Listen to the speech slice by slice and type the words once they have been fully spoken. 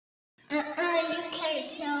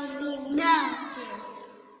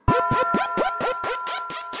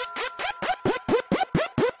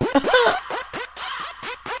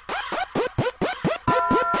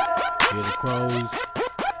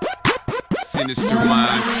sinister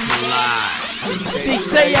minds collide. They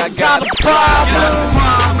say I got a problem,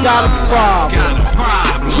 got a problem.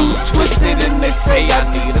 Too twisted and they say I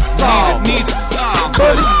need a solve.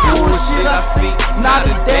 But it's bullshit I see, not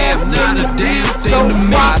a damn thing. So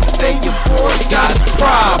why say your boy got a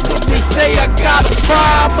problem? They say I got a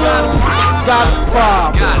problem, got a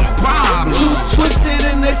problem. Too twisted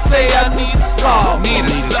and they say I need a solve.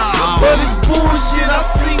 But it's bullshit I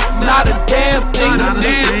see, not a damn thing.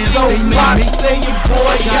 So why say your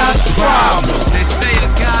boy got a problem? They say I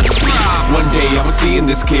got a problem. One day I was seeing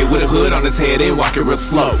this kid with a hood on his head and walking real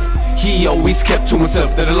slow. He always kept to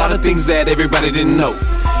himself, that a lot of things that everybody didn't know.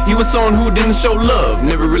 He was someone who didn't show love,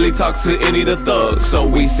 never really talked to any of the thugs. So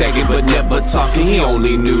we sagging but never talking, he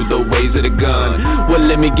only knew the ways of the gun. Well,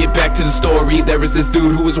 let me get back to the story. There was this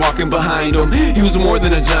dude who was walking behind him. He was more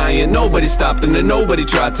than a giant, nobody stopped him and nobody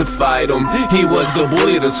tried to fight him. He was the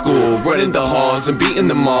bully of the school, running the halls and beating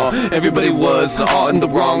them all. Everybody was all in the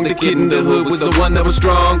wrong, the kid in the hood was the one that was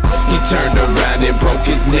strong. He turned around and broke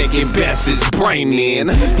his neck and bashed his brain in.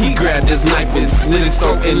 He grabbed his knife and slit his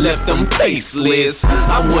throat and left him faceless.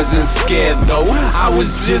 I wasn't scared though, I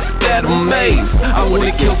was just that amazed. I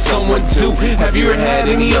wanna kill someone too. Have you ever had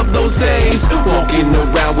any of those days? Walking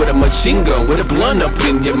around with a machine gun, with a blunt up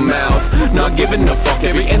in your mouth, not giving a fuck.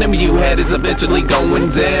 Every enemy you had is eventually going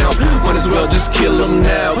down. Might as well just kill him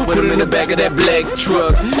now, put him in the back of that black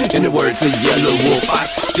truck. In the words of Yellow Wolf, I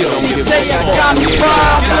still don't give a fuck. They say I got a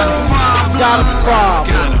problem, got a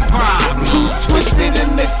problem. Too twisted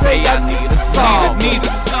and they say I need a solve.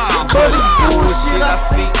 But it's bullshit I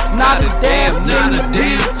see, not a damn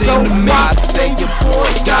thing. So why say your boy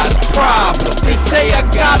got a problem? They say I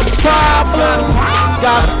got a problem,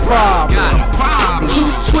 got a problem. Too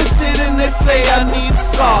twisted and they say I need a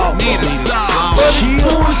solve. But it's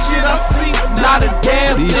bullshit I see, not a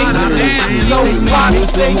damn thing. So why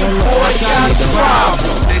say your boy got a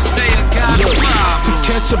problem? They say I got a problem. To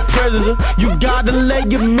catch a predator, you gotta lay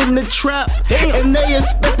him in the trap. And they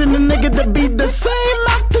expecting the nigga to be the same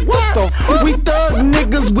after that. We thug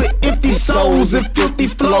niggas with empty souls and filthy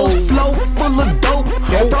flows. Flow full of dope,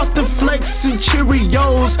 frosted flakes and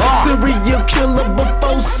Cheerios. Serial killer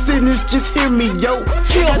before sentence, just hear me, yo.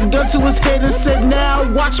 Had the gun to his head and said, now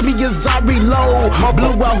watch me as I reload.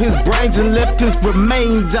 Blew out his brains and left his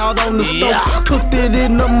remains out on the stove. Cooked it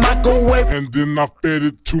in the microwave and then I fed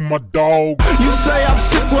it to my dog. You say I'm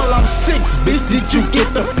sick, well I'm sick, bitch, did you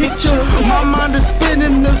get the picture? My mind is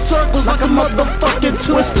spinning in circles like a motherfucking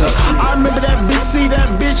twister. I remember that bitch, see that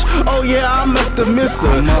bitch, oh yeah, I must have missed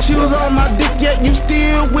her. She was on my dick, yet you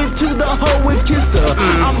still went to the hoe and kissed her.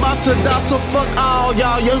 I'm about to die, so fuck all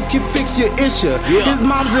y'all, you can fix your issue. His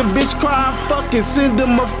mom's a bitch crying, fucking send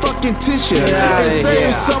him a fucking tissue. And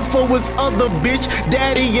save some for his other bitch,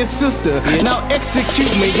 daddy and sister. Now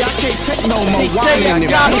execute me, y'all can't take no more. They say I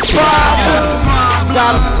got a problem,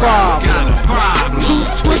 got a problem. Too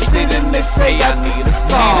twisted and they say I need a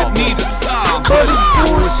solve. But it's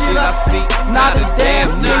bullshit I see, not a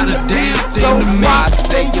damn thing. So why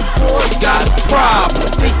say your boy got a problem?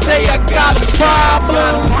 They say I got a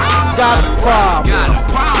problem, got a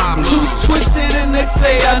problem. Too twisted and they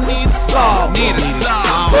say I need a solve.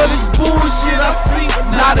 But it's bullshit I see,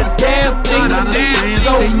 not a damn thing.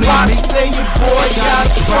 So why say your boy got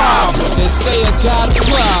a problem? They say I got a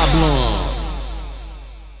problem.